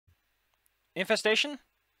Infestation?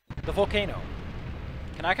 The Volcano.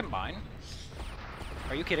 Can I combine?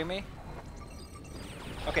 Are you kidding me?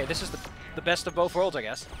 Okay, this is the best of both worlds, I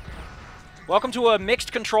guess. Welcome to a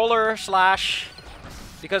mixed controller slash...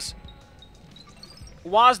 Because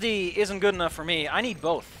WASD isn't good enough for me. I need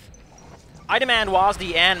both. I demand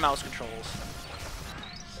WASD and mouse controls.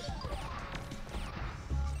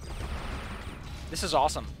 This is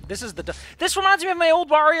awesome. This is this reminds me of my old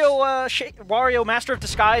Wario Master of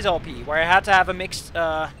Disguise LP, where I had to have a mixed.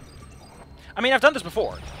 I mean, I've done this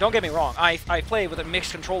before. Don't get me wrong. I played with a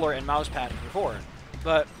mixed controller and mouse pad before,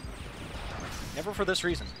 but never for this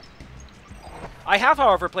reason. I have,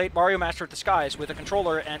 however, played Mario Master of Disguise with a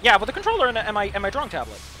controller and with a controller and my drawing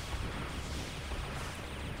tablet,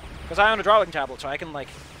 because I own a drawing tablet, so I can like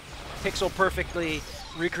pixel perfectly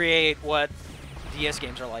recreate what DS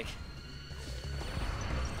games are like.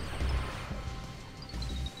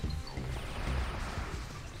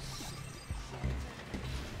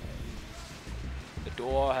 The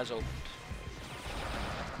door has opened.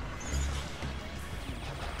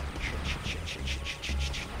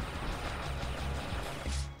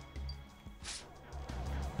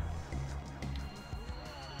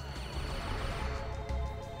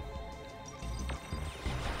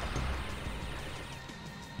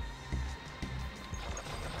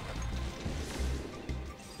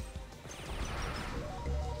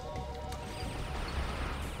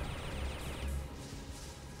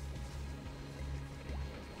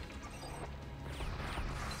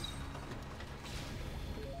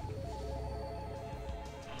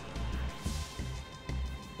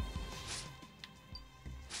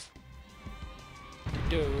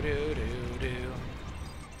 Do.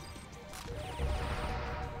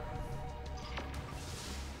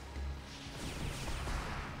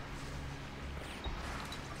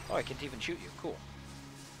 Oh, I can't even shoot you. Cool.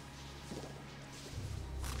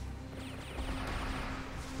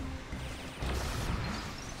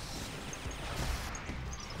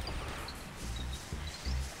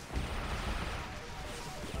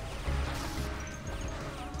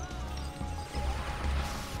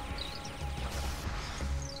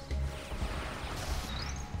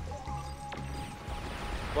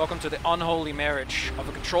 Welcome to the unholy marriage of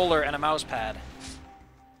a controller and a mouse pad.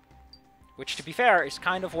 Which, to be fair, is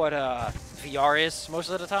kind of what VR is most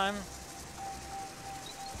of the time.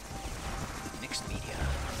 Mixed media.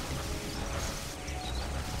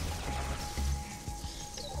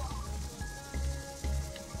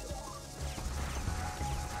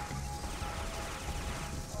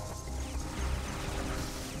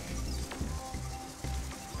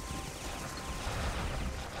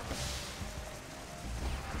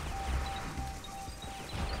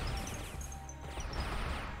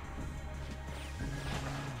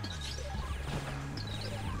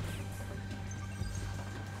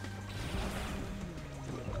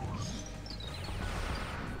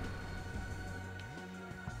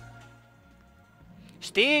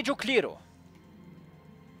 Stage clear. Oh,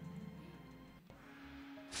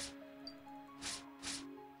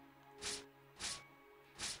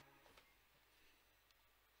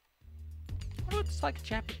 it's like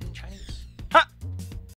Japanese and Chinese. Ha!